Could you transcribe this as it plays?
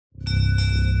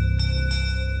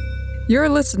You're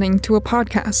listening to a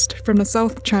podcast from the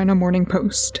South China Morning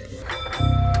Post.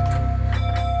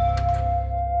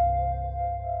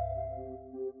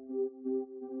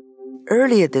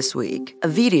 Earlier this week, a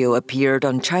video appeared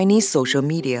on Chinese social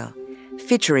media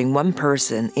featuring one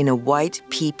person in a white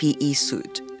PPE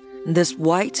suit. This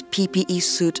white PPE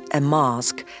suit and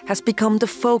mask has become the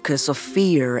focus of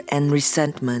fear and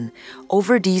resentment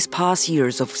over these past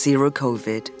years of zero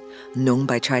COVID, known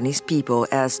by Chinese people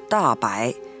as 大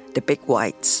白, the big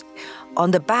whites.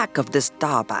 On the back of this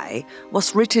大白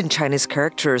was written Chinese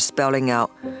characters spelling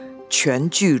out 全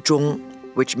剧终,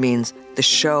 which means the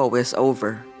show is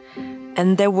over.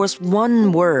 And there was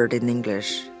one word in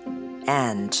English,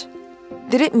 and.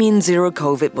 Did it mean zero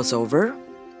COVID was over?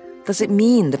 Does it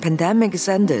mean the pandemic is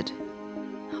ended?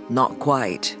 Not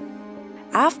quite.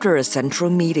 After a central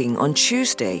meeting on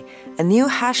Tuesday, a new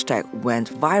hashtag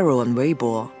went viral on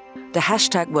Weibo. The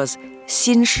hashtag was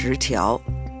新10条,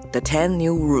 the 10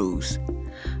 new rules.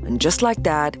 And just like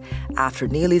that, after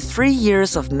nearly 3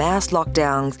 years of mass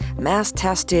lockdowns, mass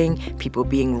testing, people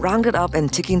being rounded up and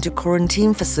taken to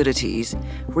quarantine facilities,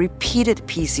 repeated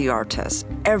PCR tests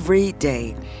every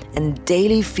day, and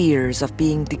daily fears of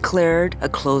being declared a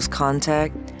close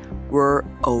contact were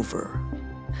over.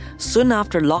 Soon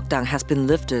after lockdown has been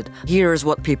lifted, here's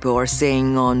what people are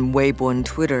saying on Weibo and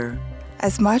Twitter.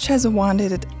 As much as I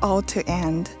wanted it all to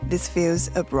end, this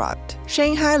feels abrupt.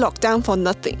 Shanghai locked down for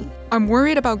nothing. I'm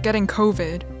worried about getting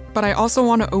COVID, but I also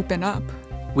want to open up.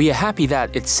 We are happy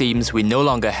that it seems we no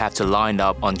longer have to line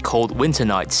up on cold winter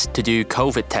nights to do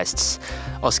COVID tests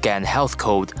or scan health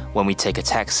code when we take a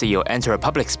taxi or enter a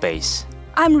public space.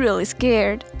 I'm really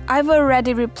scared. I've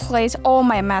already replaced all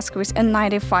my masks with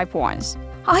N95 ones.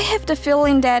 I have the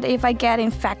feeling that if I get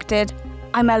infected,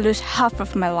 I might lose half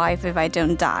of my life if I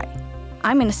don't die.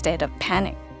 I'm in a state of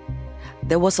panic.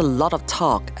 There was a lot of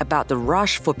talk about the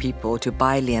rush for people to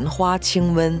buy 莲花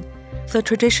清瘟, the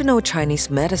traditional Chinese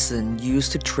medicine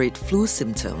used to treat flu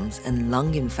symptoms and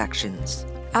lung infections.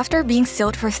 After being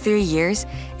sealed for 3 years,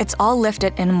 it's all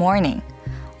lifted in the morning.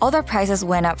 All the prices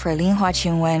went up for 莲花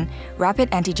清瘟,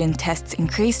 rapid antigen tests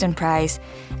increased in price,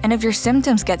 and if your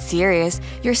symptoms get serious,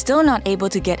 you're still not able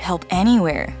to get help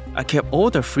anywhere. I kept all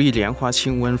the free 莲花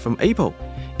清瘟from April.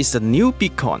 It's the new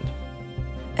Bitcoin.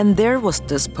 And there was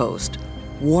this post,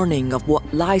 warning of what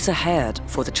lies ahead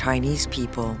for the Chinese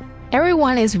people.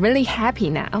 Everyone is really happy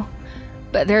now,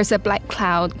 but there's a black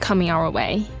cloud coming our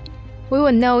way. We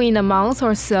will know in a month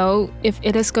or so if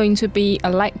it is going to be a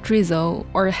light drizzle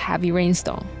or a heavy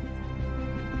rainstorm.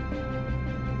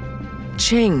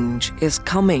 Change is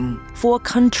coming for a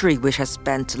country which has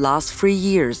spent the last 3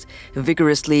 years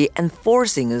vigorously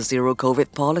enforcing a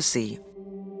zero-COVID policy.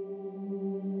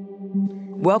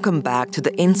 Welcome back to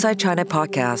the Inside China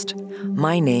podcast.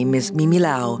 My name is Mimi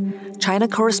Lau, China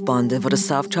correspondent for the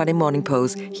South China Morning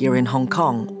Post here in Hong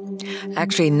Kong.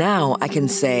 Actually, now I can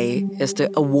say it's the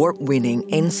award-winning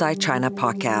Inside China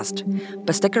podcast.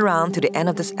 But stick around to the end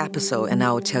of this episode and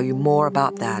I will tell you more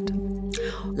about that.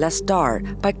 Let's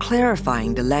start by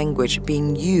clarifying the language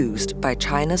being used by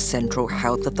China's central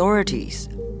health authorities.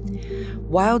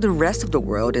 While the rest of the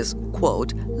world is,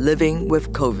 quote, living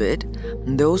with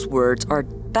COVID, those words are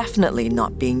definitely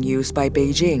not being used by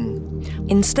Beijing.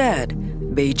 Instead,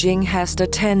 Beijing has the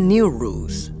 10 new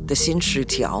rules, the 新10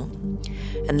条.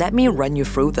 And let me run you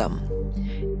through them.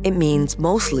 It means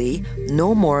mostly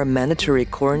no more mandatory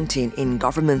quarantine in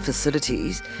government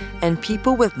facilities, and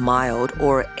people with mild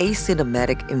or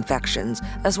asymptomatic infections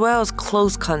as well as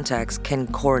close contacts can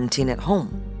quarantine at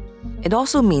home. It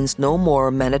also means no more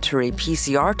mandatory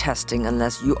PCR testing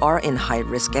unless you are in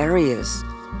high-risk areas.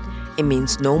 It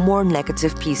means no more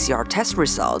negative PCR test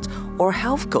results or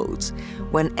health codes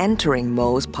when entering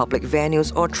most public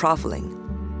venues or traveling.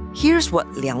 Here's what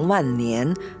Liang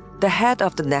Wannian, the head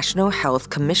of the National Health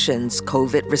Commission's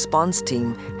COVID response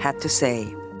team, had to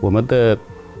say.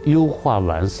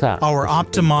 Our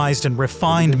optimized and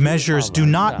refined measures do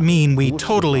not mean we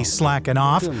totally slacken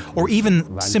off or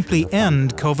even simply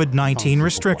end COVID-19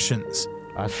 restrictions.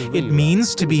 It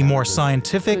means to be more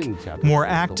scientific, more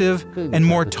active, and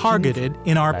more targeted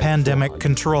in our pandemic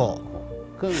control.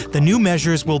 The new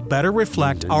measures will better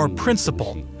reflect our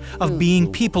principle of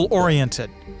being people-oriented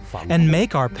and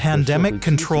make our pandemic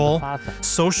control,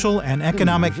 social and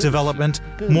economic development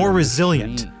more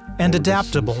resilient and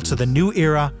adaptable to the new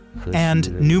era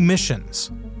and new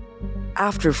missions.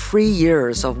 After 3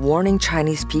 years of warning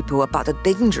Chinese people about the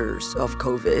dangers of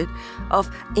COVID,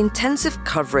 of intensive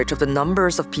coverage of the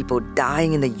numbers of people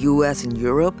dying in the US and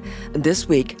Europe, this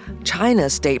week,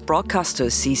 China's state broadcaster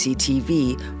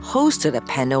CCTV hosted a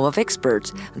panel of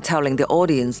experts telling the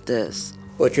audience this.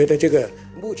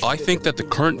 I think that the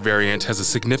current variant has a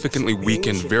significantly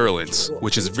weakened virulence,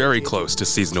 which is very close to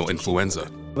seasonal influenza.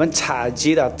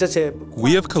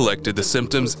 We have collected the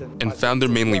symptoms and found they're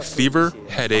mainly fever,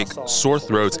 headache, sore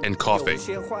throats, and coughing.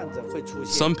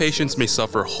 Some patients may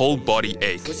suffer whole body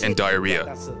ache and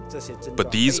diarrhea,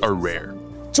 but these are rare.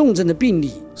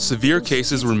 Severe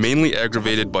cases were mainly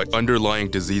aggravated by underlying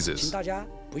diseases.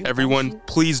 Everyone,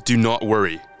 please do not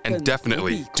worry, and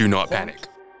definitely do not panic.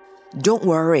 Don't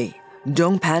worry,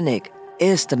 don't panic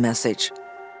is the message.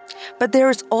 But there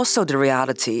is also the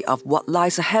reality of what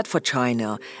lies ahead for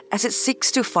China as it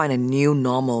seeks to find a new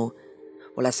normal.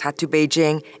 Well, let's head to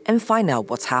Beijing and find out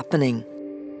what's happening.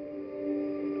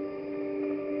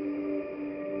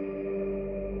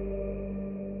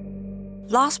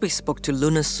 Last we spoke to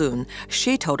Luna Sun.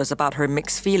 She told us about her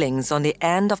mixed feelings on the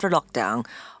end of the lockdown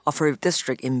of her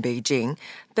district in Beijing.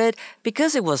 But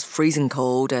because it was freezing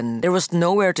cold and there was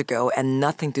nowhere to go and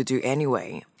nothing to do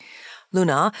anyway.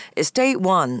 Luna, it's day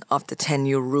one of the 10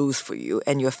 new rules for you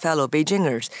and your fellow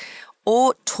Beijingers,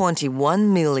 all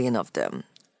 21 million of them.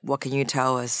 What can you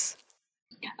tell us?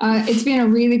 It's been a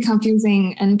really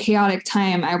confusing and chaotic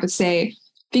time, I would say,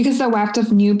 because the weft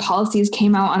of new policies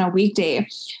came out on a weekday.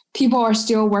 People are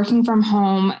still working from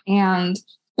home and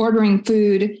ordering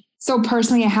food. So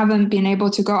personally, I haven't been able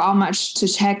to go out much to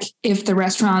check if the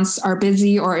restaurants are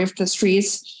busy or if the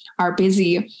streets are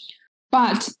busy.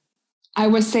 But I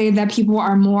would say that people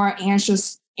are more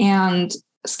anxious and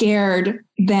scared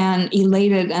than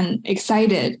elated and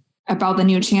excited about the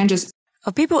new changes.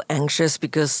 Are people anxious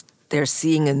because they're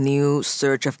seeing a new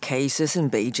surge of cases in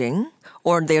Beijing?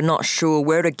 Or they're not sure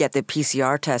where to get their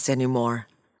PCR tests anymore?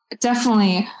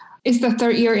 Definitely. It's the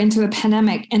third year into the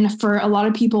pandemic. And for a lot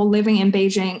of people living in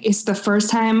Beijing, it's the first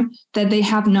time that they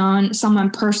have known someone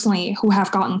personally who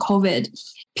have gotten COVID.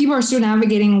 People are still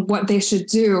navigating what they should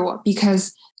do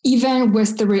because even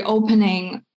with the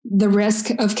reopening, the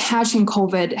risk of catching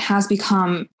COVID has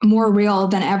become more real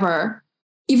than ever.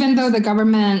 Even though the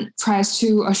government tries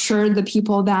to assure the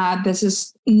people that this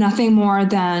is nothing more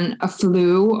than a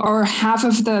flu, or half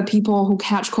of the people who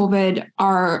catch COVID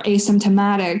are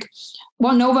asymptomatic,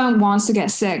 well, no one wants to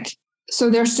get sick. So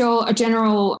there's still a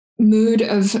general mood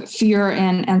of fear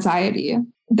and anxiety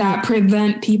that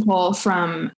prevent people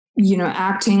from,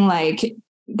 acting like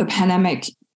the pandemic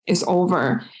is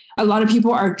over. A lot of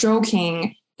people are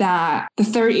joking that the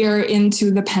third year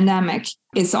into the pandemic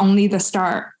is only the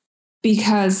start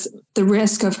because the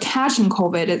risk of catching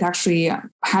COVID is actually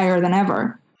higher than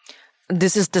ever.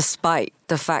 This is despite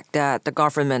the fact that the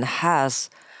government has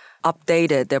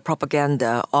updated their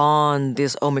propaganda on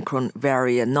this Omicron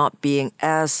variant not being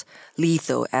as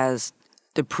lethal as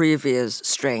the previous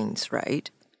strains, right?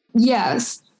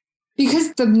 Yes,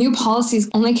 because the new policies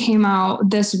only came out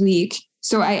this week.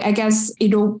 So I guess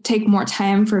it'll take more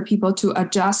time for people to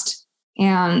adjust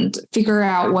and figure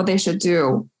out what they should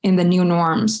do in the new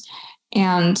norms.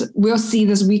 And we'll see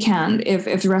this weekend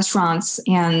if restaurants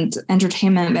and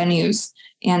entertainment venues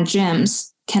and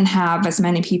gyms can have as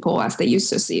many people as they used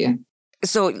to see.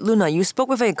 So, Luna, you spoke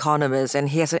with an economist, and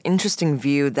he has an interesting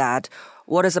view that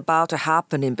what is about to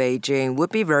happen in Beijing would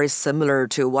be very similar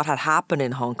to what had happened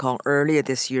in Hong Kong earlier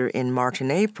this year in March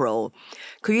and April.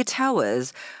 Could you tell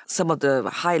us some of the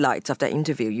highlights of that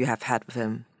interview you have had with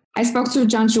him? I spoke to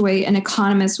Zhang Zhiwei, an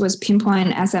economist with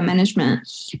Pinpoint Asset Management.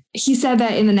 He said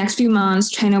that in the next few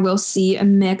months, China will see a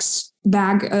mixed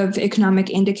bag of economic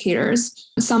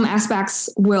indicators. Some aspects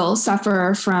will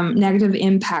suffer from negative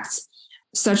impacts,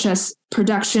 such as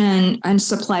production and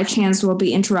supply chains will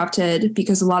be interrupted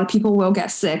because a lot of people will get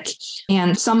sick,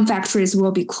 and some factories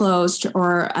will be closed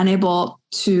or unable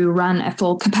to run at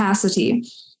full capacity.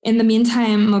 In the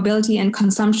meantime, mobility and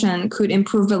consumption could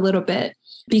improve a little bit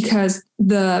because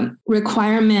the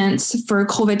requirements for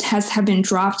COVID tests have been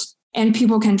dropped and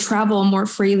people can travel more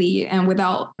freely and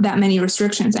without that many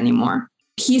restrictions anymore.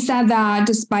 He said that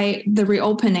despite the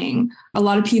reopening, a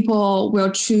lot of people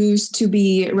will choose to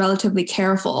be relatively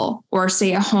careful or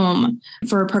stay at home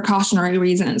for precautionary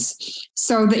reasons.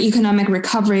 So the economic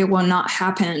recovery will not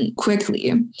happen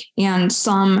quickly, and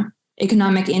some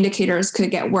economic indicators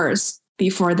could get worse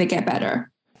before they get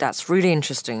better. That's really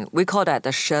interesting. We call that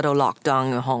the shadow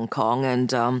lockdown in Hong Kong.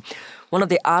 And one of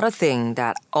the other things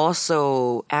that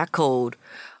also echoed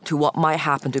to what might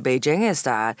happen to Beijing is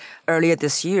that earlier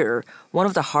this year, one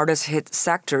of the hardest hit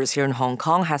sectors here in Hong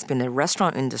Kong has been the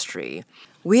restaurant industry.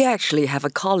 We actually have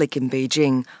a colleague in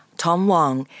Beijing, Tom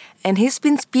Wang, and he's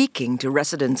been speaking to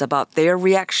residents about their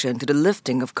reaction to the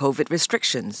lifting of COVID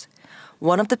restrictions.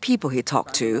 One of the people he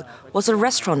talked to was a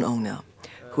restaurant owner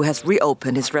who has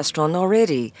reopened his restaurant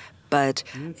already, But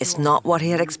it's not what he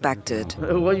had expected.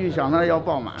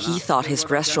 He thought his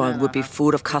restaurant would be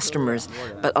full of customers,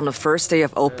 but on the first day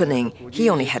of opening, he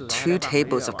only had 2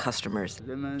 tables of customers.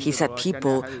 He said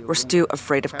people were still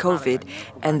afraid of COVID,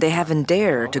 and they haven't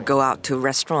dared to go out to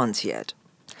restaurants yet.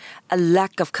 A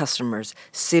lack of customers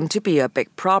seemed to be a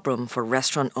big problem for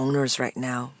restaurant owners right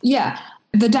now. Yeah,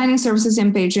 the dining services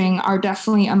in Beijing are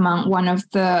definitely among one of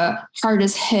the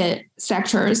hardest hit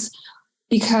sectors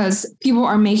because people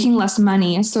are making less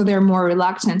money, so they're more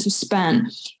reluctant to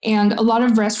spend. And a lot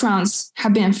of restaurants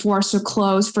have been forced to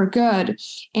close for good.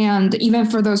 And even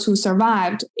for those who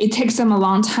survived, it takes them a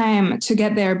long time to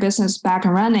get their business back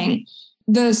and running.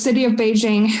 The city of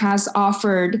Beijing has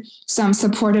offered some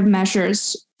supportive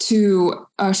measures to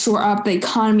shore up the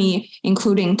economy,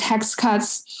 including tax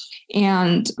cuts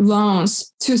and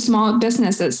loans to small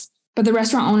businesses. But the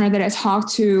restaurant owner that I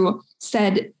talked to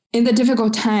said in the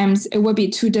difficult times, it would be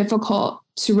too difficult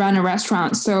to run a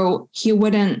restaurant, so he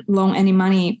wouldn't loan any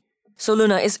money. So,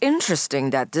 Luna, it's interesting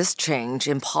that this change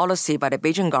in policy by the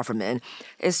Beijing government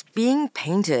is being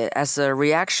painted as a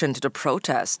reaction to the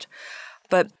protest.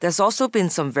 But there's also been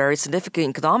some very significant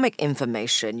economic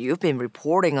information you've been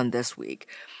reporting on this week.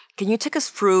 Can you take us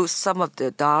through some of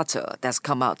the data that's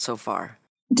come out so far?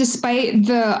 Despite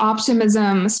the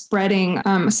optimism spreading,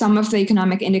 some of the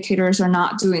economic indicators are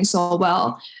not doing so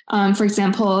well. For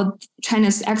example,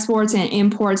 China's exports and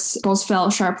imports both fell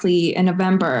sharply in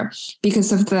November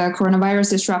because of the coronavirus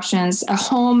disruptions at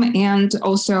home and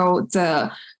also the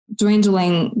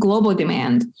dwindling global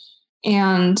demand.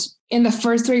 And in the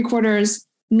first 3 quarters,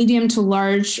 medium to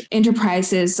large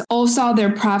enterprises all saw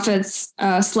their profits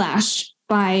slashed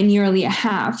by nearly a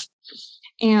half.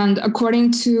 And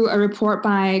according to a report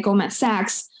by Goldman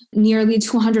Sachs, nearly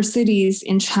 200 cities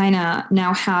in China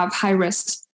now have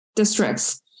high-risk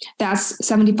districts. That's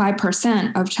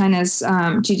 75% of China's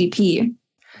GDP.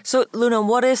 So, Luna,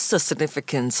 what is the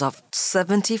significance of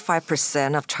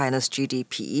 75% of China's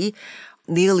GDP?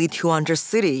 Nearly 200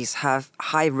 cities have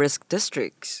high-risk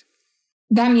districts.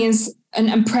 That means an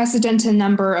unprecedented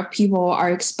number of people are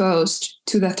exposed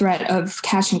to the threat of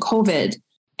catching COVID.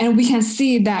 And we can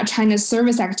see that China's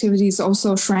service activities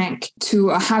also shrank to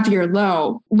a half-year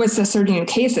low with the surging in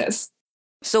cases.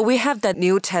 So we have that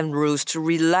new 10 rules to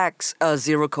relax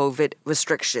zero COVID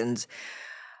restrictions.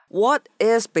 What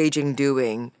is Beijing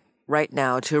doing right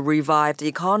now to revive the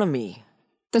economy?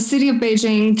 The city of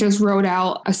Beijing just rolled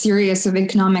out a series of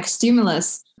economic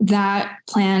stimulus. That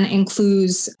plan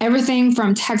includes everything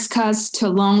from tax cuts to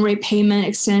loan repayment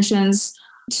extensions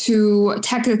to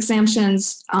tax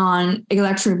exemptions on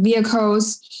electric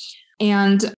vehicles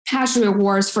and cash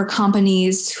rewards for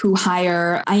companies who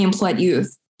hire unemployed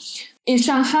youth. In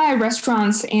Shanghai,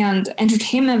 restaurants and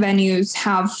entertainment venues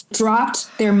have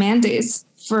dropped their mandates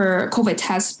for COVID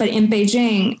tests. But in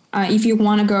Beijing, if you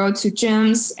want to go to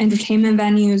gyms, entertainment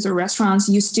venues, or restaurants,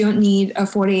 you still need a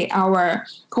 48-hour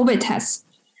COVID test.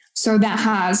 So that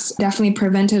has definitely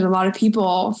prevented a lot of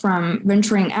people from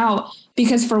venturing out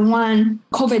because, for one,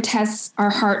 COVID tests are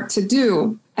hard to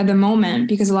do at the moment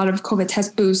because a lot of COVID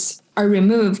test booths are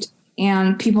removed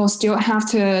and people still have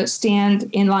to stand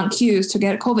in long queues to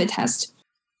get a COVID test.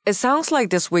 It sounds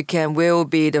like this weekend will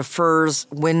be the first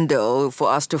window for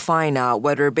us to find out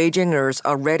whether Beijingers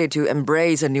are ready to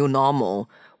embrace a new normal.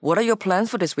 What are your plans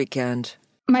for this weekend?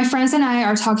 My friends and I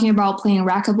are talking about playing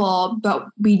racquetball, but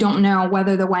we don't know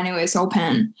whether the venue is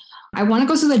open. I want to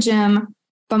go to the gym,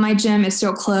 but my gym is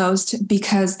still closed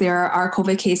because there are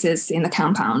COVID cases in the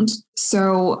compound.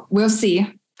 So we'll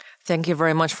see. Thank you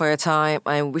very much for your time.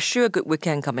 I wish you a good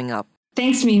weekend coming up.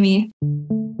 Thanks, Mimi.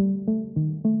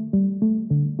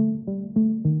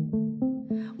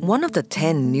 One of the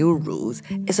 10 new rules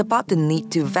is about the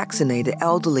need to vaccinate the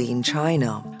elderly in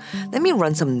China. Let me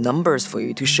run some numbers for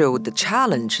you to show the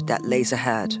challenge that lays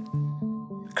ahead.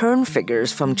 Current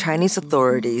figures from Chinese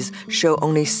authorities show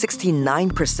only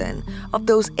 69% of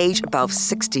those aged above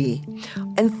 60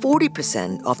 and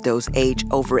 40% of those aged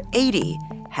over 80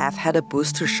 have had a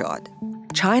booster shot.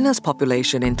 China's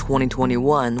population in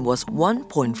 2021 was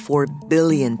 1.4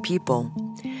 billion people.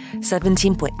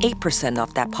 17.8%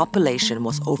 of that population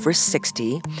was over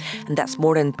 60, and that's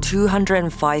more than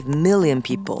 205 million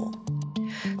people.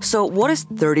 So what is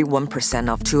 31%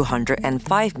 of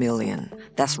 205 million?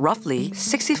 That's roughly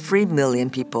 63 million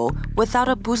people without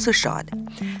a booster shot.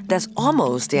 That's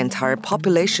almost the entire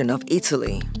population of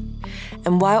Italy.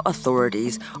 And while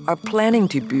authorities are planning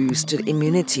to boost the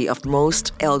immunity of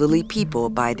most elderly people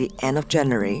by the end of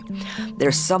January,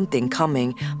 there's something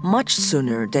coming much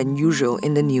sooner than usual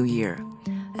in the new year.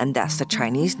 And that's the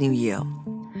Chinese New Year.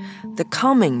 The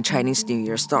coming Chinese New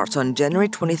Year starts on January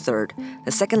 23rd,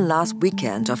 the second last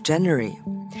weekend of January.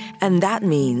 And that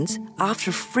means after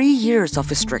 3 years of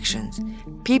restrictions,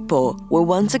 people will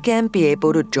once again be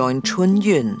able to join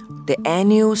Chunyun, the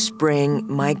annual spring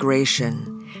migration,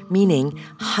 meaning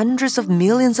hundreds of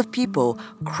millions of people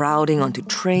crowding onto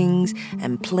trains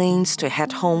and planes to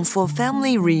head home for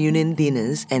family reunion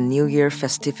dinners and New Year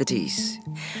festivities.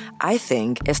 I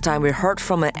think it's time we heard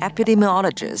from an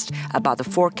epidemiologist about the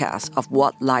forecast of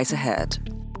what lies ahead.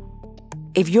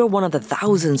 If you're one of the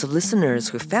thousands of listeners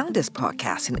who found this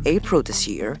podcast in April this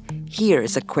year, here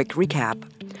is a quick recap.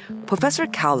 Professor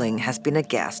Cowling has been a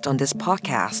guest on this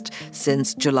podcast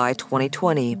since July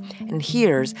 2020, and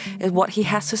here's what he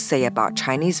has to say about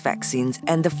Chinese vaccines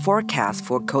and the forecast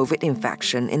for COVID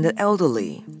infection in the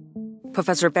elderly.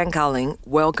 Professor Ben Cowling,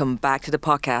 welcome back to the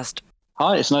podcast.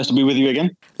 Hi, it's nice to be with you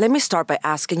again. Let me start by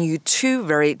asking you two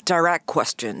very direct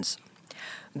questions.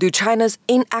 Do China's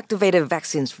inactivated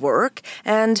vaccines work?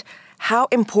 And how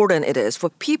important it is for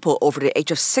people over the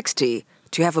age of 60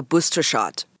 to have a booster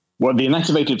shot? Well, the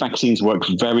inactivated vaccines work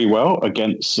very well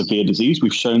against severe disease.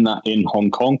 We've shown that in Hong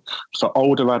Kong. For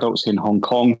older adults in Hong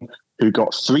Kong who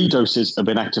got 3 doses of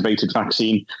inactivated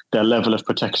vaccine, their level of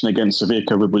protection against severe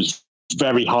COVID was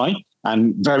very high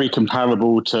and very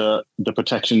comparable to the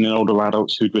protection in older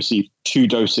adults who'd received 2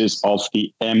 doses of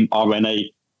the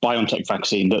mRNA BioNTech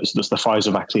vaccine, that's the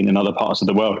Pfizer vaccine in other parts of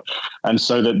the world. And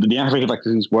so the inactivated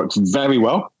vaccines work very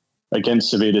well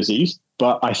against severe disease.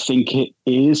 But I think it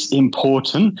is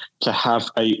important to have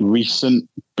a recent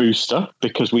booster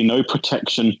because we know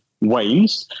protection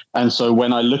wanes. And so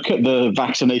when I look at the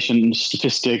vaccination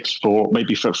statistics for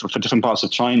different parts of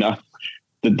China,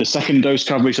 the second dose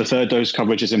coverage, the third dose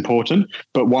coverage is important.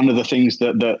 But one of the things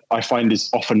that I find is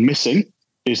often missing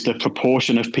is the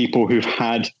proportion of people who've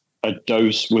had a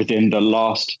dose within the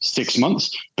last 6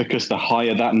 months, because the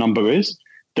higher that number is,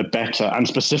 the better. And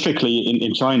specifically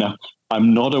in China,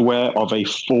 I'm not aware of a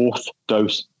 4th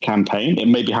dose campaign. It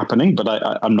may be happening, but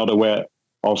I'm not aware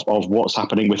of what's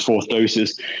happening with 4th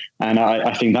doses. And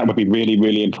I think that would be really,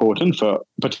 really important,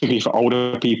 particularly for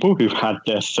older people who've had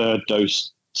their 3rd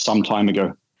dose some time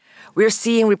ago. We're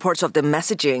seeing reports of the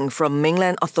messaging from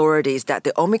mainland authorities that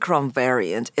the Omicron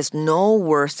variant is no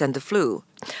worse than the flu.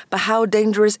 But how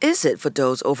dangerous is it for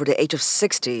those over the age of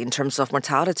 60 in terms of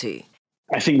mortality?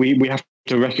 I think we have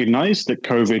to recognize that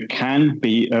COVID can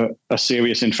be a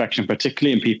serious infection,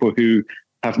 particularly in people who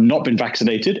have not been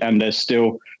vaccinated. And there's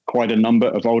still quite a number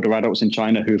of older adults in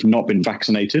China who have not been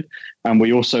vaccinated. And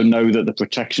we also know that the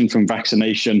protection from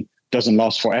vaccination doesn't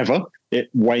last forever. It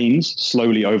wanes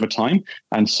slowly over time.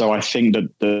 And so I think that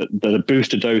the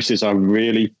booster doses are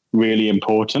really, really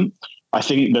important. I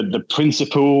think that the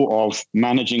principle of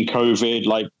managing COVID,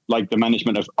 like the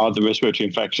management of other respiratory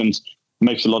infections,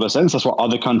 makes a lot of sense. That's what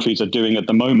other countries are doing at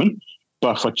the moment.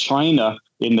 But for China,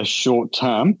 in the short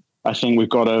term, I think we've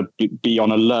got to be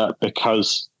on alert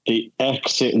because the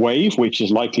exit wave, which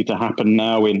is likely to happen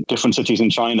now in different cities in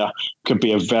China, could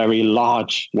be a very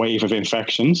large wave of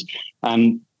infections.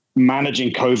 And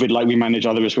managing COVID like we manage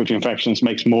other respiratory infections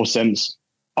makes more sense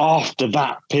after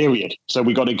that period. So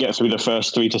we got to get through the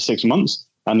first 3 to 6 months.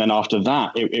 And then after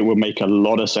that, it will make a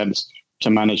lot of sense to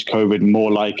manage COVID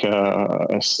more like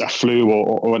a flu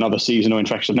or another seasonal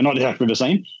infection. They're not exactly the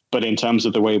same, but in terms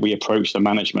of the way we approach the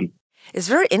management. It's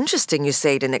very interesting you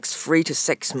say the next 3 to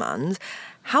 6 months.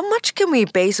 How much can we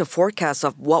base a forecast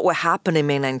of what will happen in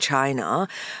mainland China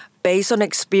based on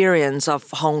experience of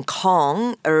Hong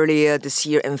Kong earlier this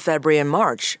year in February and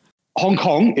March? Hong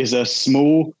Kong is a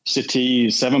small city,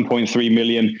 7.3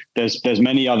 million. There's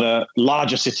many other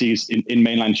larger cities in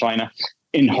mainland China.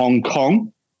 In Hong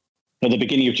Kong, at the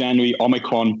beginning of January,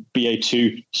 Omicron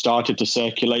BA2 started to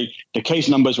circulate. The case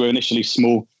numbers were initially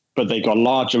small, but they got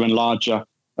larger and larger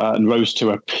and rose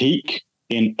to a peak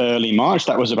in early March.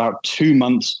 That was about 2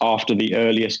 months after the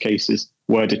earliest cases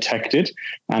were detected.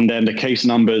 And then the case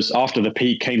numbers after the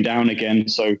peak came down again.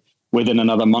 So within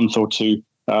another month or two,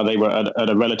 they were at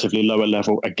a relatively lower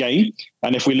level again.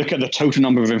 And if we look at the total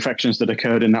number of infections that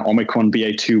occurred in that Omicron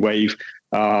BA2 wave,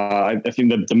 I think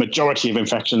that the majority of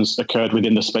infections occurred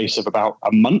within the space of about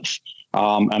a month.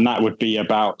 And that would be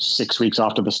about 6 weeks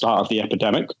after the start of the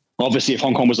epidemic. Obviously, if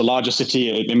Hong Kong was a larger city,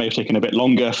 it may have taken a bit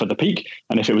longer for the peak.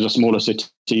 And if it was a smaller city,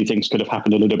 things could have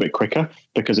happened a little bit quicker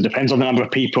because it depends on the number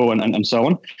of people and so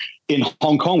on. In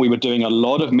Hong Kong, we were doing a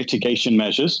lot of mitigation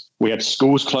measures. We had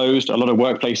schools closed. A lot of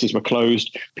workplaces were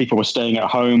closed. People were staying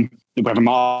at home. We have a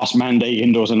mask mandate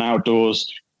indoors and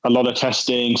outdoors, a lot of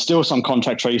testing, still some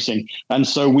contact tracing. And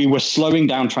so we were slowing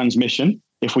down transmission.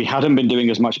 If we hadn't been doing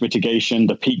as much mitigation,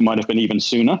 the peak might have been even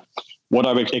sooner. What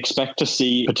I would expect to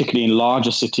see, particularly in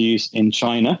larger cities in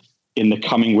China in the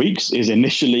coming weeks, is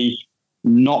initially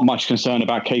not much concern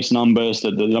about case numbers,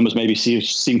 that the numbers maybe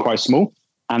seem quite small.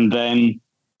 And then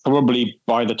probably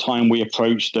by the time we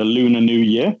approach the Lunar New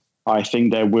Year, I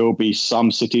think there will be some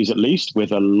cities at least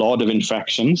with a lot of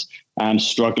infections and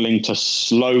struggling to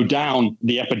slow down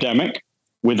the epidemic,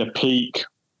 with a peak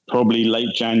probably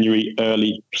late January,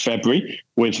 early February,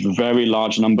 with very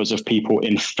large numbers of people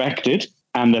infected.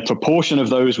 And the proportion of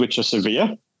those which are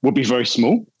severe will be very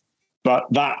small. But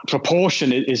that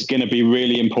proportion is going to be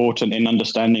really important in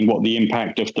understanding what the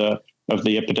impact of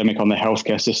the epidemic on the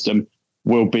healthcare system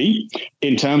will be.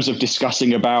 In terms of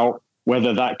discussing about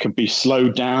whether that could be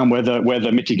slowed down,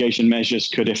 whether mitigation measures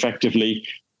could effectively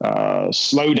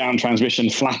slow down transmission,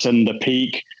 flatten the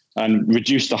peak, and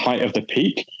reduce the height of the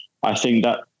peak, I think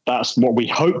that's what we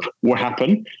hope will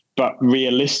happen. But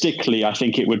realistically, I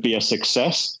think it would be a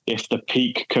success if the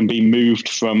peak can be moved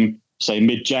from, say,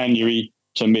 mid-January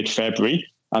to mid-February,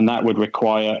 and that would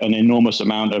require an enormous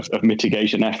amount of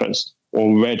mitigation efforts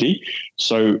already.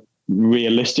 So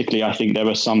realistically, I think there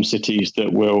are some cities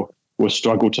that will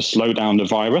struggle to slow down the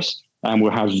virus and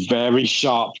will have very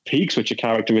sharp peaks, which are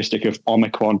characteristic of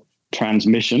Omicron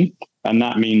transmission. And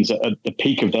that means at the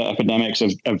peak of the epidemics,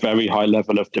 a very high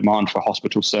level of demand for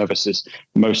hospital services,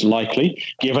 most likely,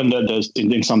 given that there's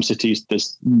in some cities,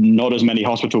 there's not as many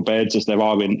hospital beds as there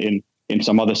are in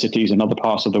some other cities in other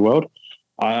parts of the world.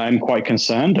 I'm quite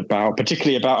concerned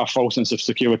particularly about a false sense of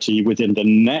security within the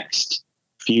next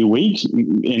few weeks,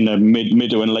 in the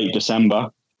middle and late December,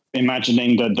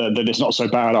 imagining that it's not so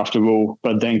bad after all,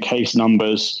 but then case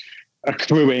numbers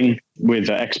accruing with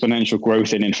exponential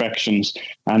growth in infections,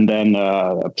 and then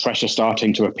pressure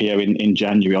starting to appear in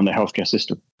January on the healthcare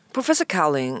system. Professor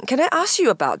Cowling, can I ask you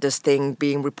about this thing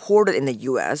being reported in the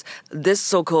US, this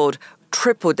so-called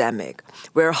tripledemic,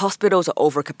 where hospitals are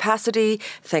over capacity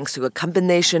thanks to a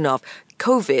combination of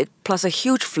COVID plus a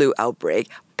huge flu outbreak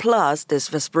plus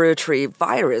this respiratory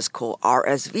virus called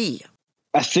RSV?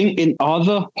 I think in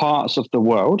other parts of the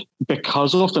world,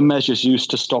 because of the measures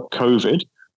used to stop COVID,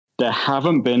 there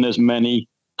haven't been as many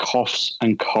coughs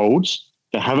and colds.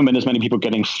 There haven't been as many people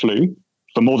getting flu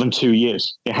for more than 2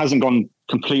 years. It hasn't gone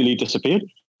completely disappeared,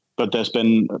 but there's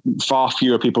been far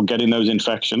fewer people getting those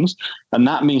infections. And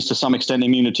that means to some extent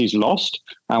immunity is lost.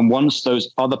 And once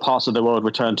those other parts of the world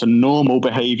return to normal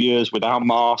behaviors, without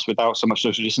masks, without so much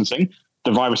social distancing,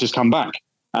 the viruses come back.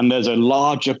 And there's a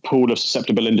larger pool of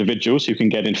susceptible individuals who can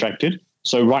get infected.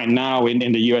 So right now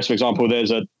in the US, for example,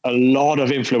 there's a lot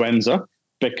of influenza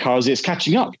because it's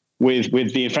catching up with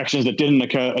the infections that didn't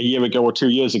occur a year ago or 2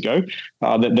 years ago,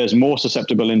 that there's more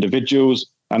susceptible individuals,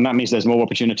 and that means there's more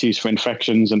opportunities for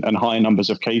infections and higher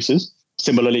numbers of cases.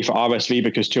 Similarly for RSV,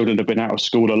 because children have been out of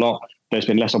school a lot, there's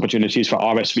been less opportunities for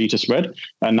RSV to spread,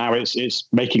 and now it's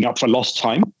making up for lost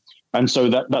time. And so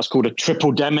that's called a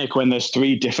tripledemic, when there's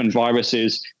 3 different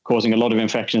viruses causing a lot of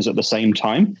infections at the same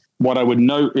time. What I would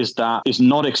note is that it's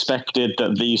not expected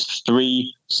that these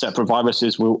 3 separate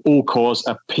viruses will all cause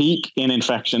a peak in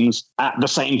infections at the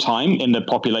same time in the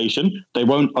population. They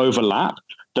won't overlap.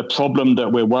 The problem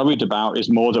that we're worried about is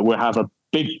more that we'll have a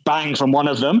big bang from one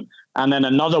of them, and then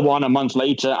another one a month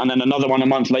later, and then another one a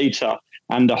month later,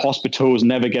 and the hospitals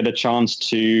never get a chance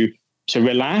to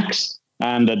relax,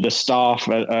 and the staff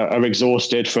are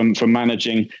exhausted from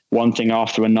managing one thing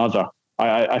after another.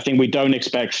 I think we don't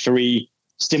expect 3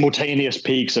 simultaneous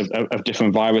peaks of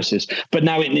different viruses. But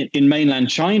now in mainland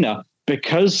China,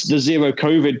 because the zero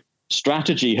COVID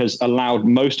strategy has allowed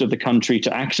most of the country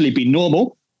to actually be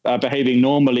normal, behaving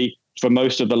normally for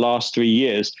most of the last 3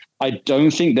 years, I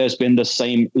don't think there's been the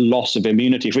same loss of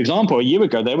immunity. For example, a year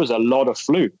ago, there was a lot of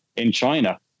flu in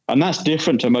China, and that's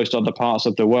different to most other parts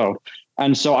of the world.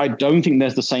 And so I don't think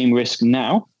there's the same risk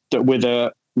now that with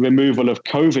a removal of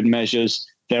COVID measures,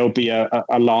 there'll be a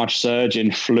large surge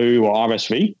in flu or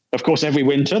RSV. Of course, every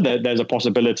winter there's a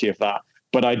possibility of that,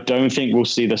 but I don't think we'll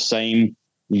see the same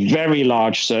very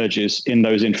large surges in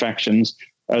those infections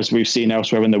as we've seen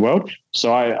elsewhere in the world.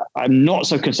 So I'm not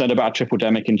so concerned about a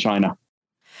tripledemic in China.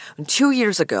 2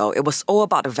 years ago, it was all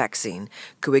about a vaccine.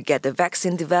 Could we get the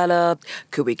vaccine developed?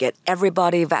 Could we get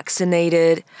everybody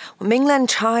vaccinated? Well, mainland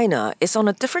China is on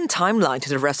a different timeline to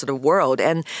the rest of the world,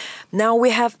 and now we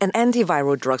have an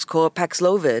antiviral drug called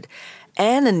Paxlovid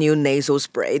and a new nasal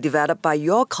spray developed by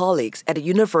your colleagues at the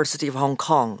University of Hong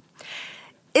Kong.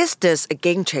 Is this a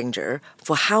game changer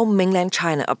for how mainland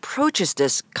China approaches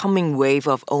this coming wave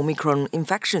of Omicron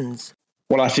infections?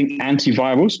 Well, I think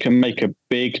antivirals can make a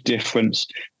big difference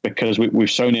because we've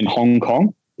shown in Hong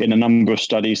Kong in a number of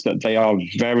studies that they are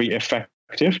very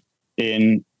effective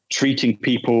in treating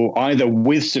people either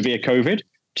with severe COVID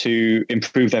to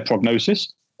improve their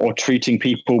prognosis, or treating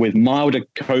people with milder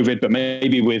COVID, but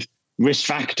maybe with risk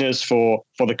factors for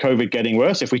the COVID getting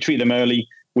worse. If we treat them early,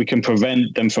 we can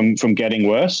prevent them from getting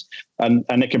worse. And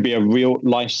it can be a real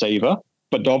lifesaver.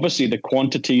 But obviously the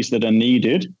quantities that are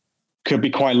needed could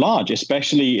be quite large,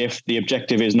 especially if the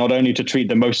objective is not only to treat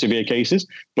the most severe cases,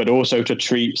 but also to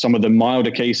treat some of the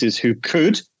milder cases who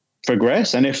could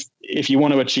progress. And if you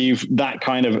want to achieve that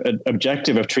kind of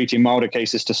objective of treating milder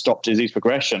cases to stop disease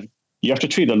progression, you have to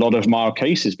treat a lot of mild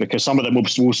cases because some of them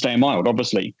will stay mild,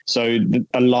 obviously. So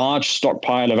a large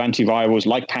stockpile of antivirals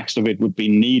like Paxlovid would be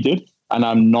needed. And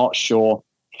I'm not sure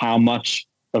how much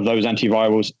of those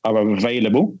antivirals are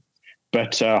available.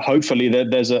 But hopefully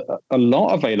there's a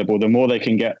lot available. The more they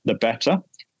can get, the better.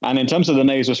 And in terms of the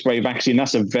nasal spray vaccine,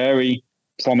 that's a very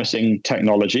promising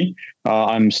technology.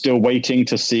 I'm still waiting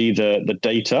to see the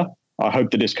data. I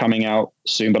hope that it's coming out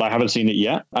soon, but I haven't seen it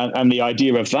yet. And the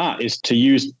idea of that is to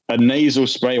use a nasal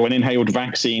spray or an inhaled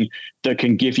vaccine that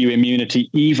can give you immunity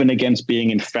even against being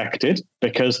infected,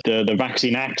 because the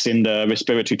vaccine acts in the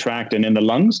respiratory tract and in the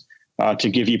lungs to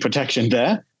give you protection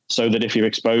there, so that if you're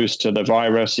exposed to the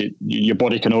virus, your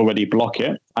body can already block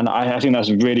it. And I think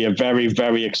that's really a very,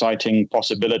 very exciting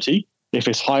possibility. If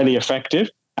it's highly effective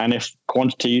and if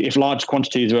large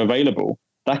quantities are available,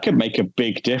 that could make a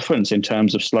big difference in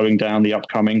terms of slowing down the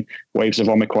upcoming waves of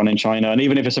Omicron in China. And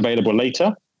even if it's available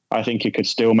later, I think it could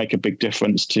still make a big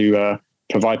difference to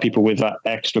provide people with that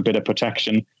extra bit of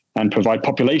protection and provide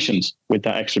populations with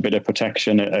that extra bit of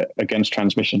protection against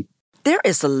transmission. There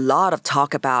is a lot of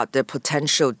talk about the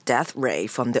potential death rate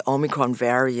from the Omicron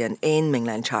variant in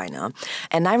mainland China.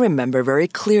 And I remember very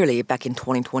clearly back in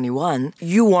 2021,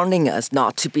 you warning us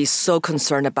not to be so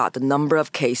concerned about the number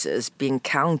of cases being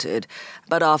counted,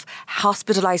 but of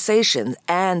hospitalizations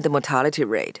and the mortality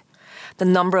rate, the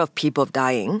number of people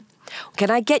dying.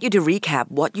 Can I get you to recap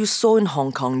what you saw in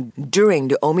Hong Kong during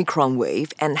the Omicron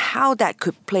wave and how that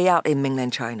could play out in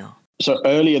mainland China? So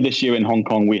earlier this year in Hong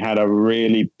Kong, we had a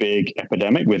really big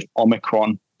epidemic with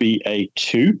Omicron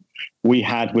BA2. We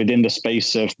had, within the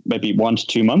space of maybe 1 to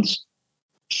 2 months,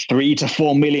 3 to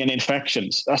 4 million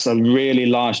infections. That's a really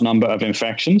large number of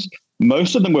infections.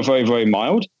 Most of them were very, very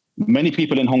mild. Many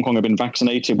people in Hong Kong have been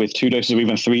vaccinated with 2 doses or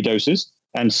even 3 doses.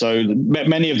 And so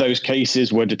many of those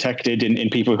cases were detected in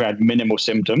people who had minimal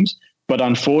symptoms. But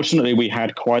unfortunately, we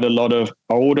had quite a lot of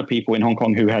older people in Hong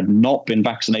Kong who had not been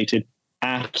vaccinated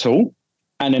at all.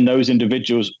 And in those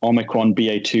individuals, Omicron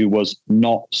BA2 was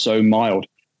not so mild.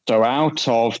 So out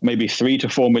of maybe 3 to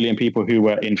 4 million people who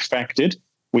were infected,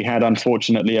 we had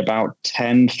unfortunately about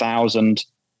 10,000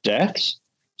 deaths.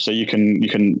 So you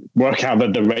can work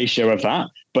out the ratio of that,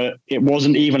 but it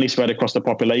wasn't evenly spread across the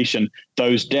population.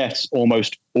 Those deaths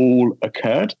almost all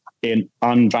occurred in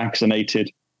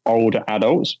unvaccinated older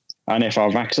adults. And if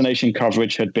our vaccination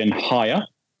coverage had been higher,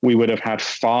 we would have had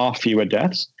far fewer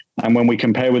deaths. And when we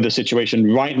compare with the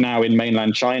situation right now in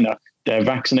mainland China, their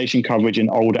vaccination coverage in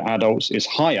older adults is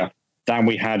higher than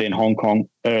we had in Hong Kong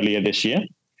earlier this year.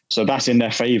 So that's in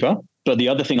their favor. But the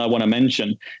other thing I want to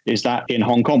mention is that in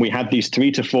Hong Kong, we had these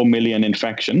 3 to 4 million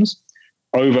infections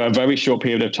over a very short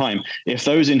period of time. If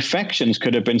those infections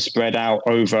could have been spread out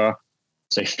over,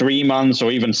 say, 3 months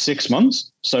or even 6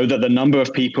 months, so that the number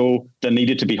of people that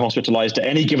needed to be hospitalized at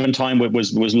any given time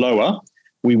was lower,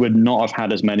 we would not have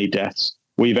had as many deaths.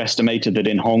 We've estimated that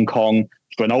in Hong Kong,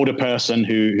 for an older person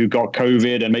who got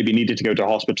COVID and maybe needed to go to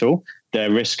hospital,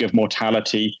 their risk of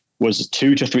mortality was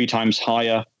 2 to 3 times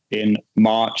higher in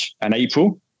March and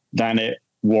April than it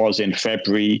was in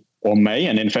February or May.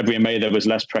 And in February and May, there was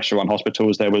less pressure on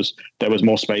hospitals. There was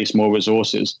more space, more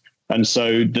resources. And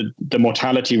so the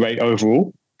mortality rate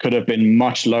overall could have been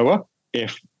much lower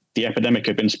if the epidemic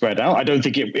had been spread out. I don't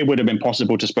think it would have been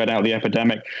possible to spread out the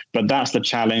epidemic, but that's the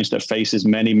challenge that faces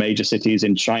many major cities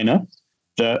in China,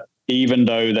 that even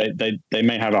though they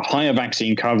may have a higher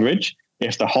vaccine coverage,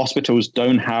 if the hospitals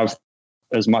don't have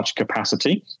as much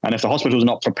capacity, and if the hospitals are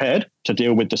not prepared to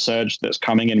deal with the surge that's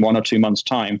coming in 1 or 2 months'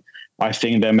 time, I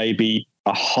think there may be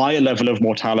a higher level of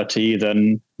mortality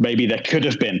than maybe there could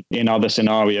have been in other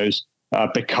scenarios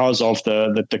because of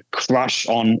the crush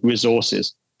on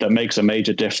resources that makes a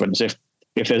major difference. If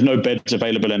there's no beds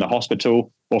available in the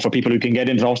hospital, or for people who can get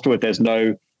into the hospital, if there's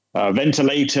no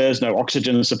ventilators, no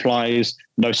oxygen supplies,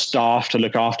 no staff to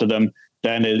look after them,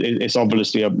 then it's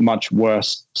obviously a much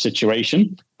worse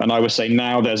situation. And I would say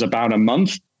now there's about a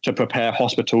month to prepare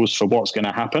hospitals for what's going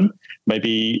to happen.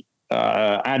 Maybe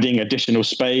adding additional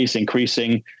space,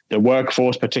 increasing the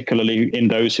workforce, particularly in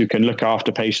those who can look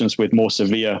after patients with more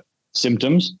severe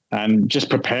symptoms, and just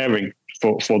preparing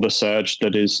for the surge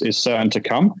that is certain to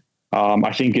come.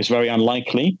 I think it's very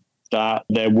unlikely that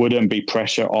there wouldn't be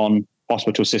pressure on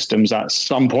hospital systems at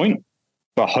some point,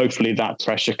 but hopefully that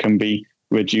pressure can be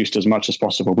reduced as much as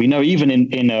possible. We know even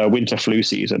in a winter flu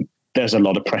season, there's a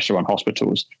lot of pressure on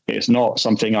hospitals. It's not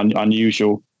something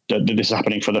unusual that this is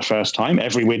happening for the first time.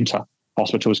 Every winter,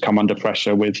 hospitals come under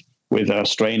pressure with a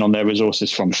strain on their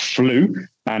resources from flu,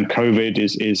 and COVID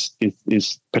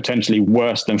is potentially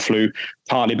worse than flu,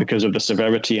 partly because of the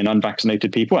severity in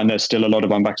unvaccinated people, and there's still a lot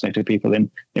of unvaccinated people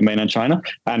in mainland China,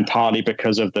 and partly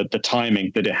because of the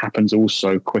timing that it happens all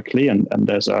so quickly, and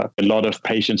there's a lot of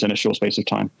patients in a short space of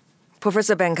time.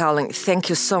 Professor Ben Cowling, thank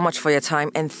you so much for your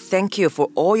time, and thank you for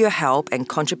all your help and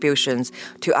contributions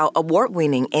to our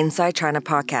award-winning Inside China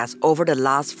podcast over the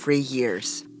last 3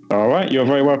 years. All right, you're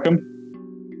very welcome.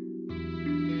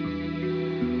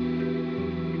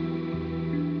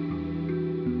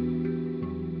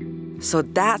 So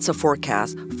that's a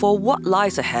forecast for what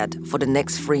lies ahead for the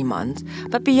next 3 months.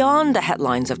 But beyond the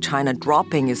headlines of China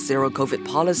dropping its zero-COVID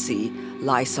policy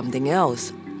lies something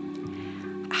else.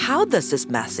 How does this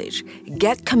message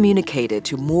get communicated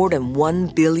to more than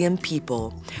 1 billion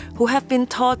people who have been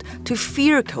taught to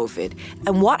fear COVID?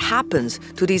 And what happens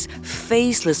to these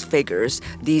faceless figures,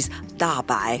 these 大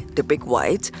白, the big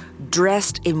whites,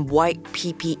 dressed in white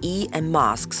PPE and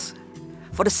masks?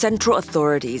 For the central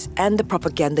authorities and the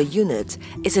propaganda units,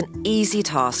 it's an easy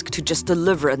task to just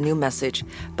deliver a new message.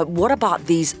 But what about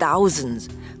these thousands,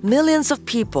 millions of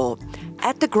people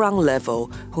at the ground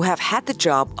level who have had the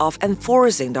job of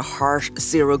enforcing the harsh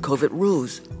zero-COVID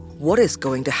rules? What is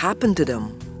going to happen to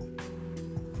them?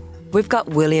 We've got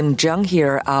William Zhang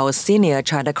here, our senior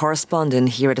China correspondent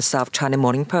here at the South China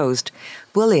Morning Post.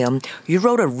 William, you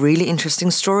wrote a really interesting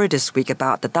story this week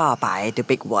about the 大白, the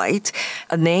big white,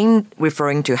 a name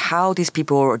referring to how these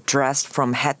people are dressed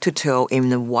from head to toe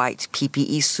in a white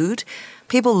PPE suit.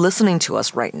 People listening to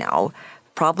us right now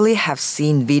probably have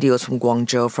seen videos from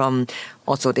Guangzhou, from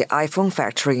also the iPhone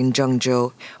factory in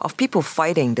Zhengzhou, of people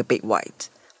fighting the big white.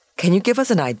 Can you give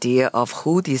us an idea of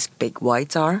who these big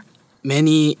whites are?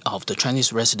 Many of the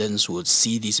Chinese residents would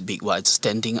see these big whites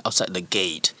standing outside the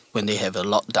gate when they have a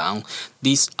lockdown.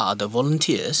 These are the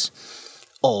volunteers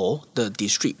or the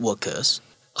district workers.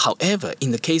 However, in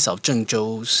the case of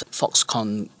Zhengzhou's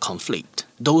Foxconn conflict,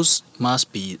 those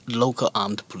must be local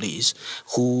armed police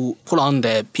who put on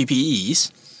their PPEs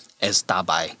as 大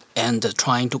白 and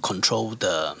trying to control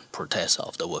the protests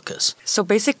of the workers. So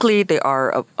basically, they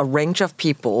are a range of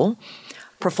people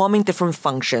performing different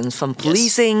functions, from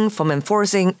policing, from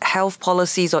enforcing health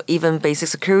policies, or even basic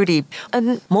security.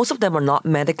 And most of them are not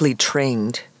medically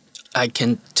trained. I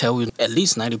can tell you at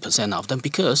least 90% of them,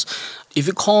 because if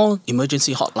you call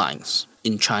emergency hotlines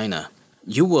in China,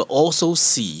 you will also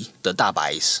see the 大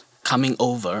白 coming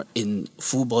over in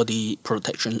full body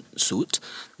protection suit.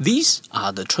 These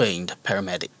are the trained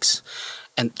paramedics.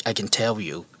 And I can tell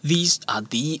you, these are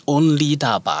the only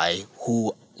大白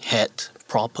who had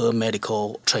proper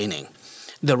medical training.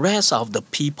 The rest of the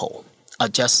people are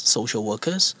just social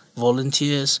workers,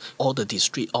 volunteers, or the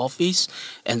district office,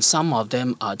 and some of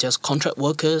them are just contract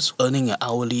workers earning an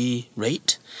hourly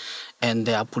rate. And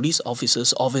they are police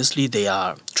officers. Obviously, they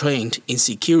are trained in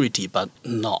security, but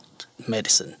not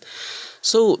medicine.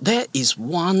 So there is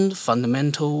one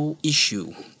fundamental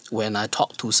issue when I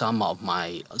talk to some of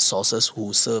my sources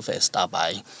who serve as 大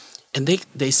白, and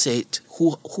they said,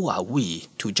 who are we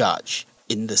to judge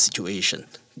in the situation?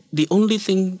 The only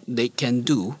thing they can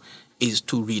do is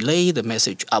to relay the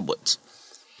message upwards,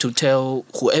 to tell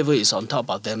whoever is on top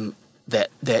of them that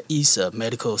there is a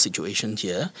medical situation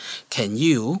here. Can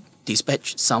you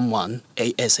dispatch someone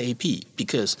ASAP?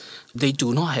 Because they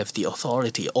do not have the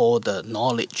authority or the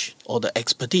knowledge or the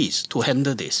expertise to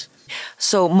handle this.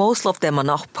 So most of them are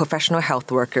not professional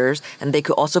health workers, and they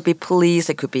could also be police,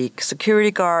 they could be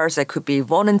security guards, they could be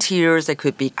volunteers, they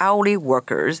could be hourly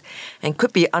workers, and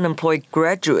could be unemployed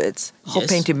graduates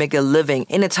hoping to make a living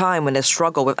in a time when they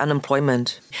struggle with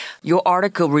unemployment. Your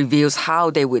article reveals how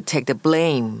they would take the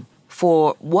blame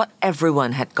for what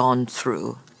everyone had gone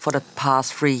through for the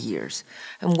past 3 years.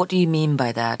 And what do you mean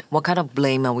by that? What kind of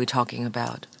blame are we talking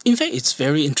about? In fact, it's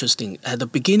very interesting. At the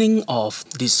beginning of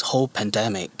this whole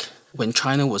pandemic, when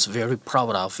China was very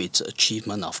proud of its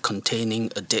achievement of containing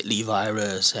a deadly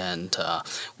virus, and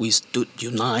we stood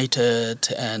united,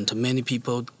 and many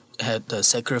people had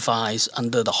sacrificed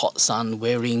under the hot sun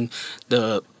wearing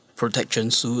the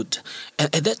protection suit.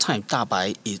 And at that time, 大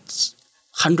白 is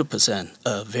 100%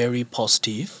 a very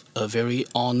positive, a very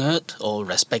honored or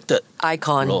respected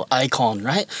icon,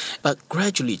 right? But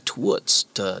gradually towards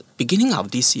the beginning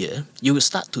of this year, you will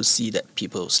start to see that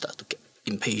people start to get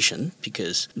impatient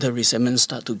because the resentment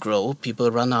start to grow. People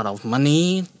run out of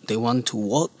money. They want to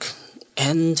work.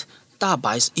 And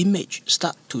Dabai's image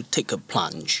start to take a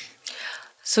plunge.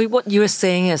 So what you're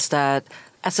saying is that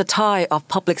as the tide of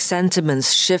public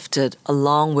sentiments shifted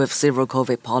along with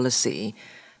zero-COVID policy,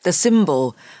 the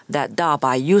symbol that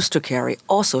Dabai used to carry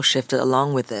also shifted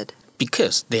along with it.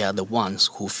 Because they are the ones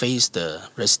who face the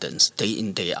residents day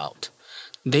in, day out.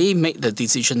 They make the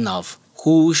decision of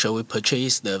who shall we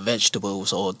purchase the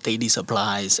vegetables or daily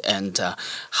supplies and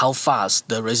how fast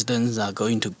the residents are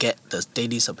going to get the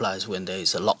daily supplies when there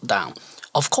is a lockdown.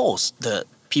 Of course, the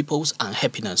people's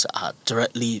unhappiness are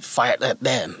directly fired at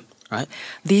them, right?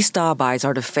 These Dabais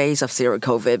are the face of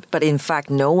zero-COVID, but in fact,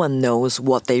 no one knows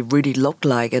what they really look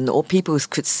like, and all people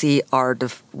could see are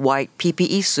the white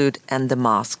PPE suit and the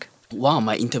mask. One of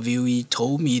my interviewee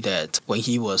told me that when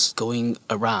he was going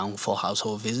around for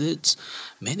household visits,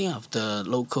 many of the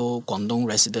local Guangdong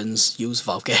residents use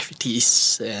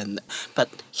vulgarities, but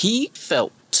he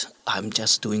felt, I'm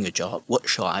just doing a job. What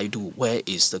shall I do? Where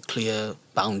is the clear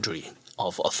boundary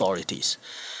of authorities?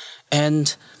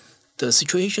 And the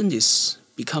situation is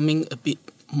becoming a bit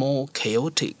more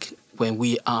chaotic when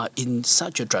we are in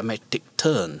such a dramatic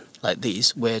turn like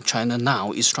this, where China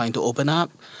now is trying to open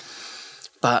up.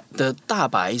 But the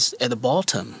Dabais at the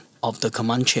bottom of the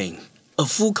command chain, a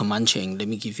full command chain, let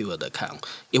me give you an account.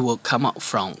 It will come up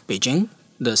from Beijing,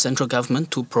 the central government,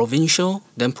 to provincial,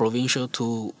 then provincial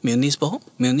to municipal.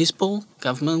 Municipal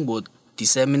government would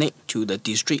disseminate to the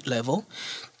district level.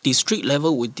 District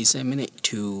level would disseminate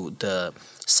to the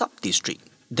sub-district.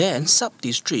 Then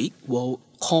sub-district will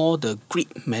call the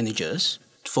grid managers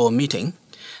for a meeting.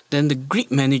 Then the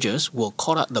grid managers will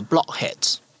call up the block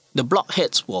heads. The block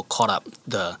heads will call up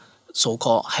the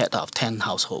so-called head of 10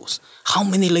 households. How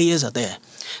many layers are there?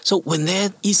 So when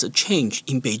there is a change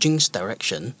in Beijing's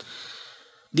direction,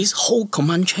 this whole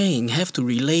command chain have to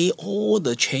relay all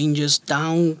the changes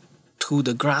down to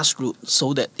the grassroots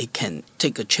so that it can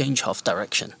take a change of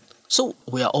direction. So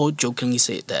we are all jokingly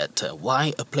saying that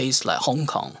why a place like Hong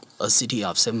Kong, a city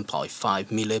of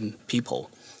 7.5 million people,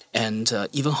 and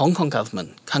even Hong Kong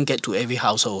government can't get to every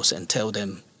household and tell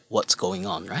them what's going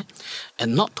on, right?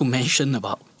 And not to mention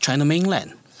about China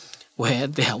mainland, where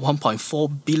there are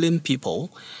 1.4 billion people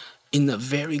in a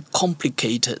very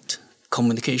complicated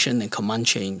communication and command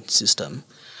chain system.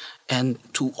 And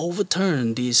to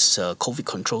overturn this COVID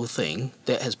control thing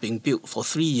that has been built for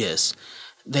 3 years,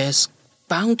 there's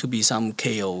bound to be some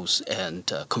chaos and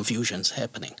confusions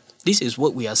happening. This is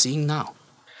what we are seeing now.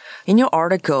 In your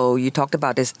article, you talked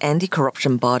about this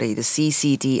anti-corruption body, the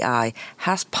CCDI,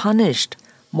 has punished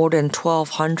more than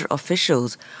 1,200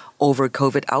 officials over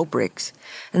COVID outbreaks.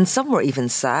 And some were even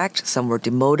sacked, some were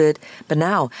demoted. But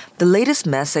now, the latest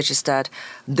message is that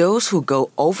those who go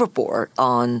overboard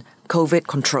on COVID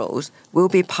controls will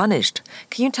be punished.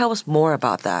 Can you tell us more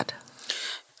about that?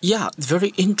 Yeah, very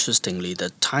interestingly,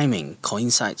 the timing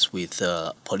coincides with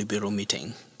the Politburo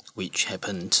meeting, which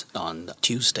happened on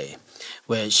Tuesday,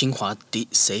 where Xinhua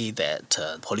did say that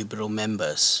Politburo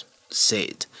members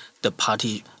said the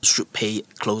party should pay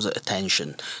closer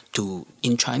attention to,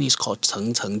 in Chinese called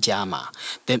层层加码.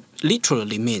 That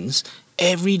literally means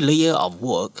every layer of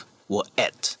work will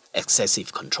add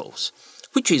excessive controls,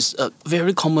 which is a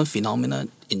very common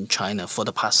phenomenon in China for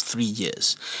the past 3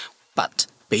 years. But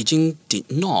Beijing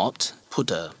did not put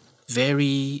a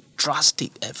very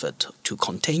drastic effort to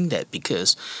contain that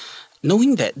because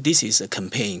knowing that this is a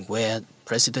campaign where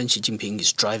President Xi Jinping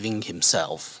is driving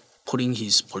himself, putting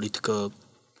his political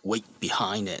weight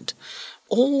behind it,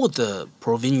 all the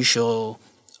provincial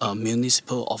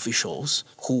municipal officials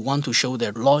who want to show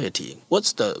their loyalty,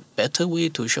 what's the better way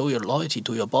to show your loyalty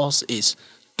to your boss is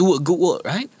do a good work,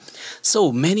 right?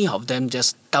 So many of them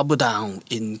just double down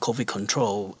in COVID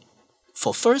control.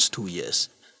 For first 2 years,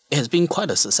 it has been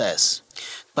quite a success.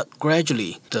 But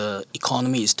gradually, the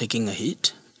economy is taking a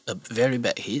hit, a very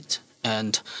bad hit,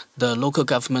 and the local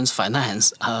government's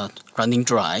finance are running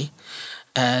dry.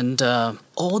 And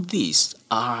all these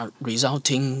are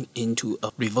resulting into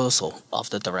a reversal of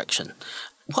the direction.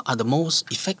 What are the most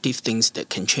effective things that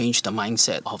can change the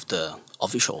mindset of the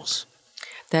officials?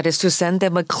 That is to send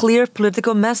them a clear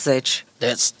political message.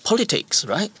 That's politics,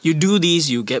 right? You do this,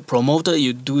 you get promoted.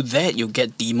 You do that, you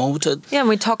get demoted. Yeah, and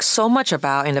we talked so much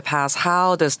about in the past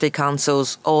how the State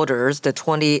Council's orders, the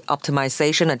 20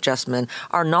 optimization adjustment,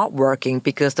 are not working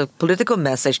because the political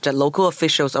message that local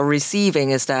officials are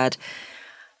receiving is that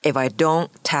if I don't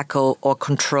tackle or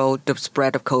control the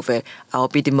spread of COVID, I'll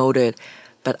be demoted,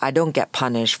 but I don't get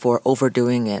punished for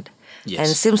overdoing it. Yes. And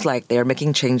it seems like they're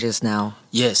making changes now.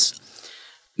 Yes.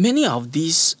 Many of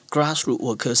these grassroots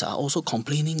workers are also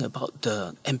complaining about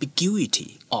the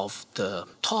ambiguity of the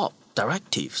top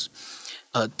directives.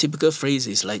 A typical phrase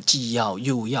is like 既要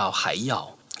又要还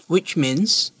要, which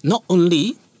means not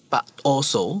only but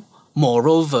also,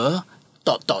 moreover, ...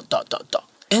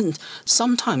 And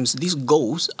sometimes these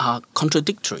goals are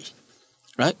contradictory,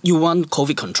 right? You want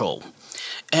COVID control,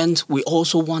 and we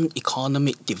also want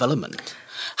economic development.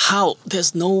 How?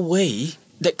 There's no way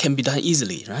that can be done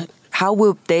easily, right? How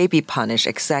will they be punished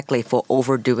exactly for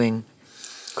overdoing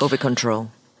COVID control?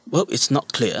 Well, it's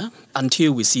not clear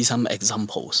until we see some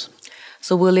examples.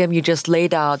 So, William, you just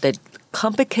laid out the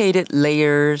complicated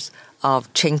layers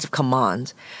of chains of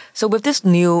command. So with this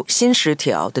new 新10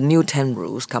条, the new 10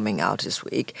 rules coming out this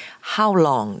week, how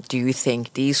long do you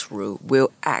think these rules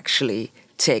will actually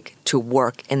take to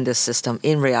work in the system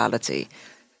in reality?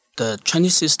 The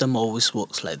Chinese system always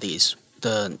works like this.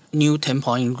 The new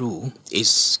 10-point rule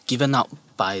is given out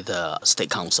by the State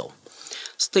Council.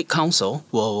 State Council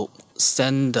will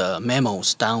send the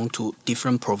memos down to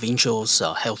different provincial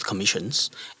health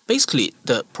commissions. Basically,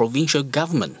 the provincial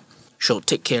government should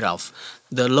take care of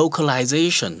the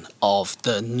localization of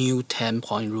the new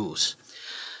 10-point rules.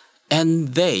 And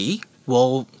they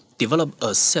will develop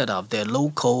a set of their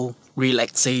local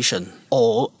relaxation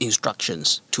or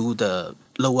instructions to the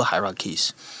lower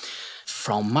hierarchies.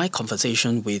 From my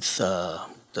conversation with the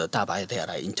Dabai that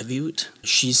I interviewed,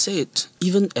 she said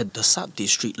even at the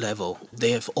sub-district level,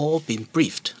 they have all been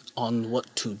briefed on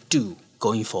what to do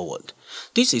going forward.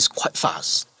 This is quite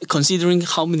fast, considering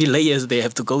how many layers they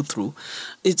have to go through.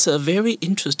 It's a very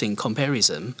interesting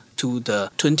comparison to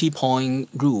the 20-point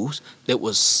rules that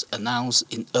was announced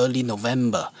in early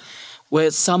November,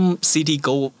 where some city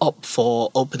go up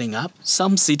for opening up,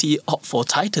 some city opt for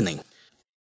tightening.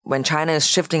 When China is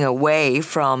shifting away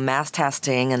from mass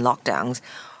testing and lockdowns,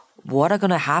 what are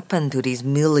going to happen to these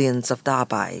millions of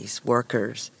Dabai's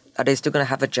workers? Are they still going to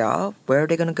have a job? Where are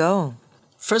they going to go?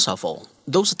 First of all,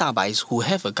 those Dabais who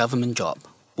have a government job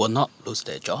will not lose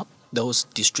their job. Those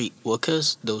district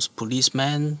workers, those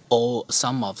policemen, or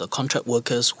some of the contract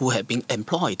workers who have been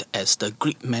employed as the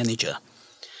grid manager,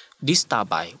 this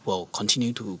Dabai will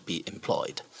continue to be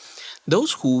employed.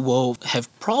 Those who will have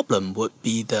problem would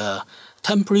be the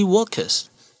temporary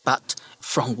workers. But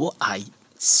from what I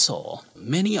saw,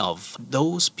 many of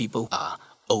those people are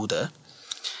older.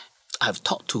 I've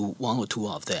talked to one or two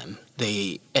of them.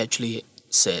 They actually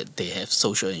said they have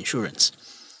social insurance,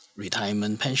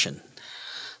 retirement pension.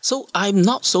 So I'm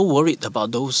not so worried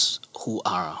about those who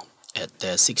are at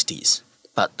their 60s,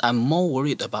 but I'm more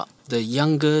worried about the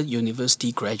younger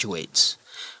university graduates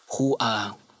who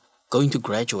are going to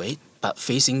graduate but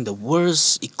facing the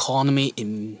worst economy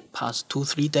in past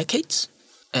 2-3 decades.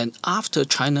 And after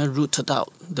China rooted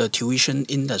out the tuition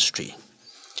industry,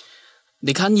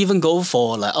 they can't even go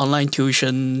for like online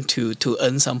tuition to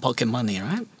earn some pocket money,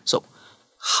 right? So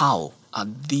how are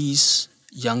these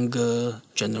younger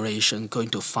generation going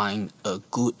to find a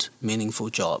good, meaningful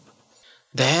job?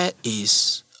 There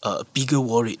is a bigger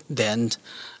worry than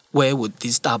where would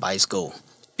these Dabais go?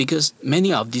 Because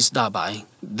many of these Dabai,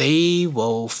 they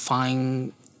will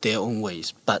find their own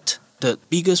ways. But the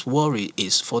biggest worry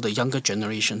is for the younger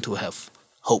generation to have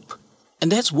hope.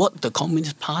 And that's what the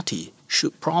Communist Party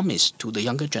should promise to the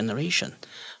younger generation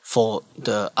for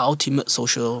the ultimate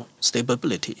social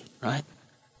stability, right?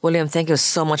 William, thank you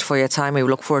so much for your time. We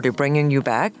look forward to bringing you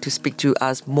back to speak to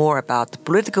us more about the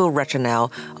political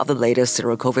rationale of the latest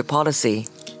zero-COVID policy.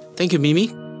 Thank you,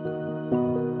 Mimi.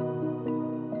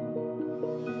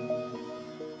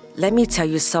 Let me tell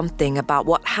you something about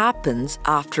what happens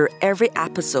after every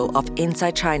episode of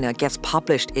Inside China gets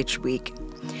published each week.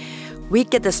 We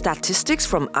get the statistics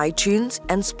from iTunes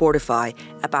and Spotify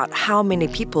about how many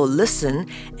people listen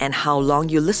and how long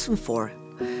you listen for.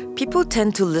 People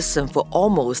tend to listen for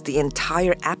almost the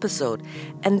entire episode,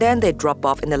 and then they drop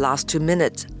off in the last 2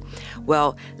 minutes.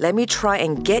 Well, let me try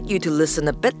and get you to listen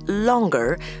a bit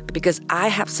longer because I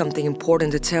have something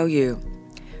important to tell you.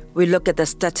 We look at the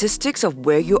statistics of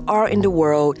where you are in the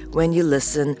world when you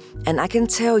listen, and I can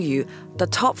tell you the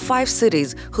top 5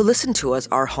 cities who listen to us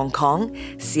are Hong Kong,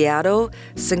 Seattle,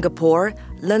 Singapore,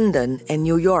 London, and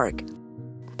New York.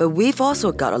 But we've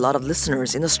also got a lot of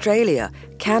listeners in Australia,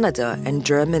 Canada, and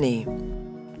Germany.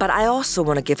 But I also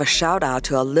want to give a shout out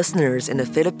to our listeners in the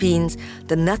Philippines,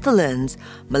 the Netherlands,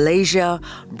 Malaysia,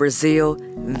 Brazil,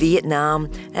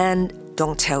 Vietnam, and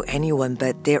don't tell anyone,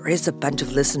 but there is a bunch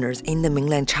of listeners in the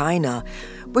mainland China,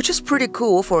 which is pretty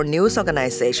cool for a news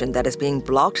organization that is being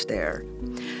blocked there.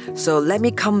 So let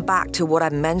me come back to what I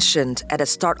mentioned at the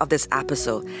start of this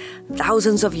episode.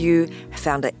 Thousands of you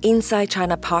found the Inside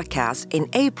China podcast in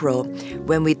April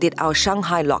when we did our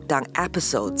Shanghai lockdown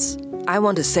episodes. I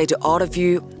want to say to all of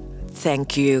you,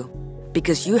 thank you,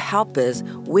 because you helped us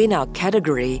win our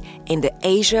category in the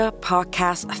Asia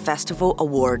Podcast Festival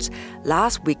Awards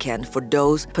last weekend for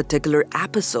those particular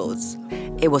episodes.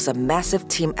 It was a massive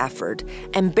team effort,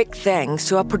 and big thanks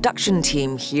to our production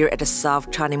team here at the South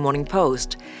China Morning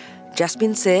Post,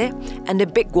 Jasmine Se and the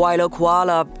big Wilo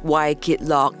Koala White Kid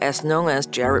Lock as known as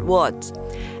Jared Watts.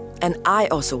 And I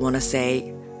also want to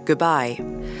say goodbye,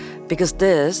 because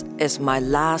this is my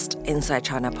last Inside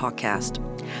China podcast.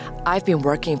 I've been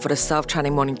working for the South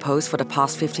China Morning Post for the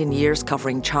past 15 years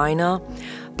covering China,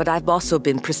 but I've also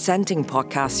been presenting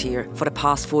podcasts here for the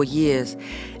past 4 years.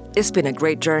 It's been a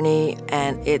great journey,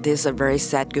 and it is a very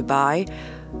sad goodbye.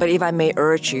 But if I may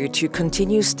urge you to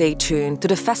continue stay tuned to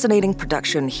the fascinating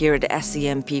production here at the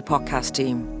SCMP podcast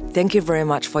team. Thank you very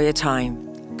much for your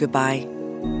time. Goodbye.